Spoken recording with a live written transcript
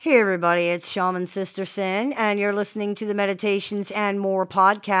Hey everybody, it's Shaman Sister Sin, and you're listening to the Meditations and More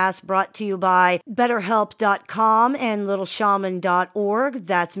podcast brought to you by BetterHelp.com and LittleShaman.org.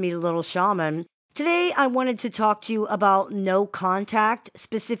 That's me, Little Shaman. Today I wanted to talk to you about no contact,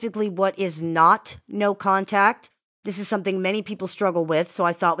 specifically what is not no contact. This is something many people struggle with, so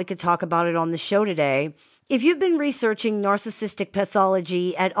I thought we could talk about it on the show today. If you've been researching narcissistic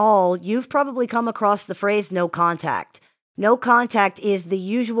pathology at all, you've probably come across the phrase no contact. No contact is the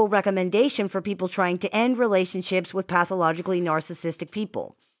usual recommendation for people trying to end relationships with pathologically narcissistic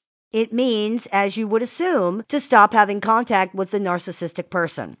people. It means, as you would assume, to stop having contact with the narcissistic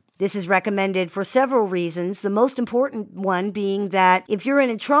person. This is recommended for several reasons, the most important one being that if you're in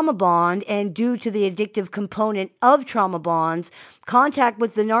a trauma bond and due to the addictive component of trauma bonds, contact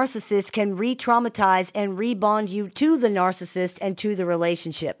with the narcissist can re-traumatize and rebond you to the narcissist and to the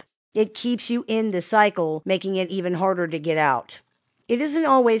relationship. It keeps you in the cycle, making it even harder to get out. It isn't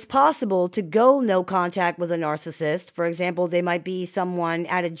always possible to go no contact with a narcissist. For example, they might be someone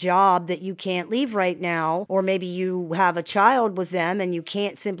at a job that you can't leave right now, or maybe you have a child with them and you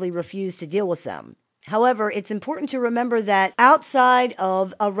can't simply refuse to deal with them. However, it's important to remember that outside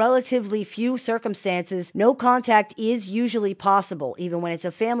of a relatively few circumstances, no contact is usually possible, even when it's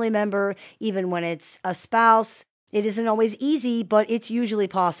a family member, even when it's a spouse. It isn't always easy, but it's usually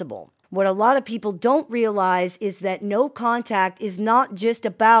possible. What a lot of people don't realize is that no contact is not just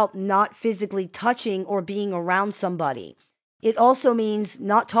about not physically touching or being around somebody. It also means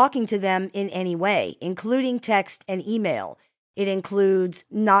not talking to them in any way, including text and email. It includes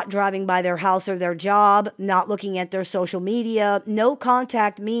not driving by their house or their job, not looking at their social media. No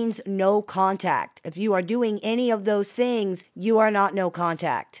contact means no contact. If you are doing any of those things, you are not no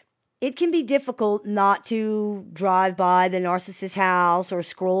contact. It can be difficult not to drive by the narcissist's house or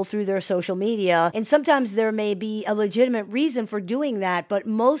scroll through their social media, and sometimes there may be a legitimate reason for doing that, but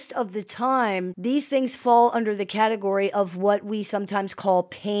most of the time, these things fall under the category of what we sometimes call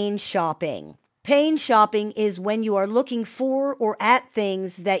pain shopping. Pain shopping is when you are looking for or at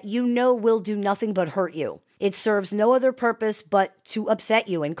things that you know will do nothing but hurt you. It serves no other purpose but to upset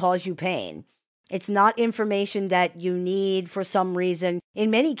you and cause you pain. It's not information that you need for some reason. In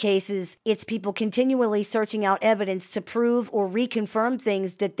many cases, it's people continually searching out evidence to prove or reconfirm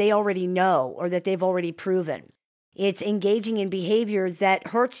things that they already know or that they've already proven. It's engaging in behavior that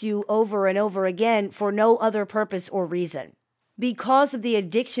hurts you over and over again for no other purpose or reason. Because of the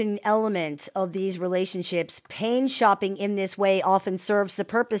addiction element of these relationships, pain shopping in this way often serves the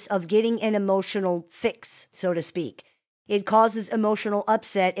purpose of getting an emotional fix, so to speak. It causes emotional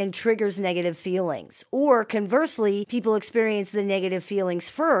upset and triggers negative feelings. Or conversely, people experience the negative feelings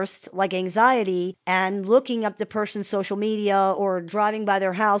first, like anxiety, and looking up the person's social media or driving by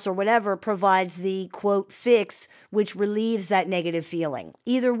their house or whatever provides the, quote, fix, which relieves that negative feeling.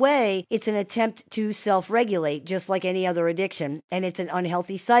 Either way, it's an attempt to self-regulate, just like any other addiction, and it's an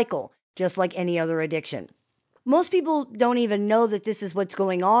unhealthy cycle, just like any other addiction. Most people don't even know that this is what's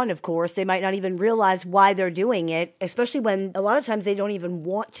going on, of course. They might not even realize why they're doing it, especially when a lot of times they don't even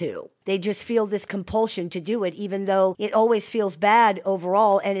want to. They just feel this compulsion to do it, even though it always feels bad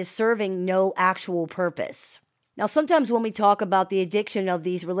overall and is serving no actual purpose. Now, sometimes when we talk about the addiction of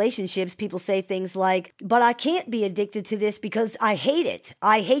these relationships, people say things like, but I can't be addicted to this because I hate it.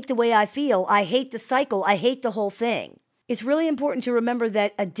 I hate the way I feel. I hate the cycle. I hate the whole thing. It's really important to remember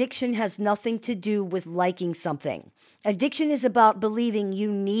that addiction has nothing to do with liking something. Addiction is about believing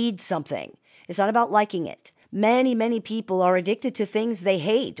you need something. It's not about liking it. Many people are addicted to things they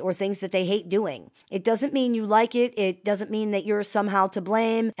hate or things that they hate doing. It doesn't mean you like it. It doesn't mean that you're somehow to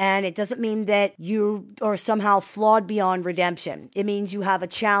blame. And it doesn't mean that you are somehow flawed beyond redemption. It means you have a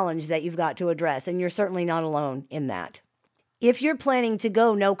challenge that you've got to address. And you're certainly not alone in that. If you're planning to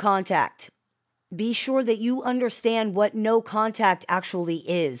go no contact, be sure that you understand what no contact actually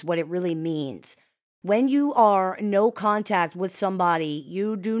is, what it really means. When you are no contact with somebody,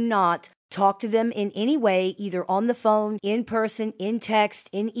 you do not talk to them in any way, either on the phone, in person, in text,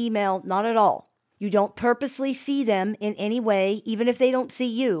 in email, not at all. You don't purposely see them in any way, even if they don't see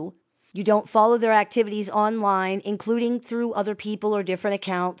you. You don't follow their activities online, including through other people or different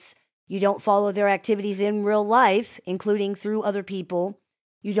accounts. You don't follow their activities in real life, including through other people.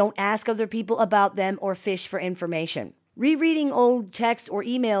 You don't ask other people about them or fish for information. Rereading old texts or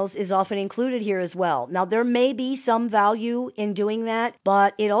emails is often included here as well. Now, there may be some value in doing that,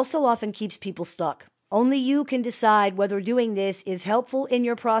 but it also often keeps people stuck. Only you can decide whether doing this is helpful in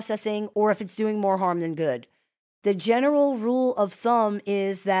your processing or if it's doing more harm than good. The general rule of thumb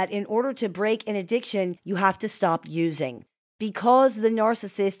is that in order to break an addiction, you have to stop using. because the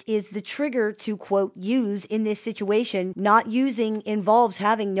narcissist is the trigger to, quote, use in this situation. Not using involves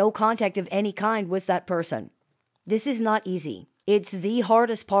having no contact of any kind with that person. This is not easy. It's the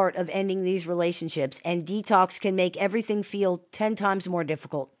hardest part of ending these relationships, and detox can make everything feel 10 times more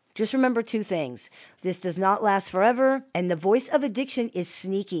difficult. Just remember 2 things. This does not last forever, and the voice of addiction is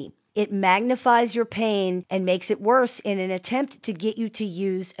sneaky. It magnifies your pain and makes it worse in an attempt to get you to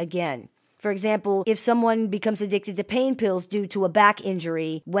use again. For example, if someone becomes addicted to pain pills due to a back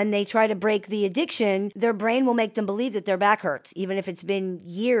injury, when they try to break the addiction, their brain will make them believe that their back hurts, even if it's been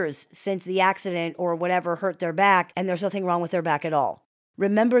years since the accident or whatever hurt their back, and there's nothing wrong with their back at all.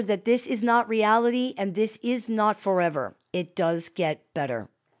 Remember that this is not reality, and this is not forever. It does get better.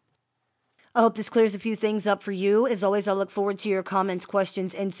 I hope this clears a few things up for you. As always, I look forward to your comments,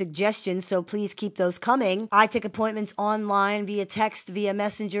 questions, and suggestions, so please keep those coming. I take appointments online via text, via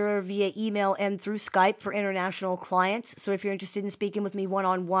messenger, via email, and through Skype for international clients. So if you're interested in speaking with me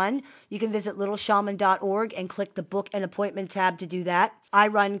one-on-one, you can visit littleshaman.org and click the Book an Appointment tab to do that. I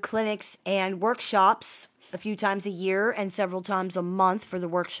run clinics and workshops a few times a year and several times a month for the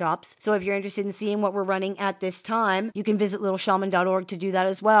workshops. So if you're interested in seeing what we're running at this time, you can visit littleshaman.org to do that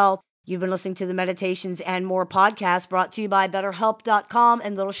as well. You've been listening to the Meditations and More podcast brought to you by BetterHelp.com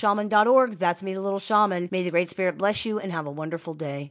and littleshaman.org. That's me, the Little Shaman. May the Great Spirit bless you and have a wonderful day.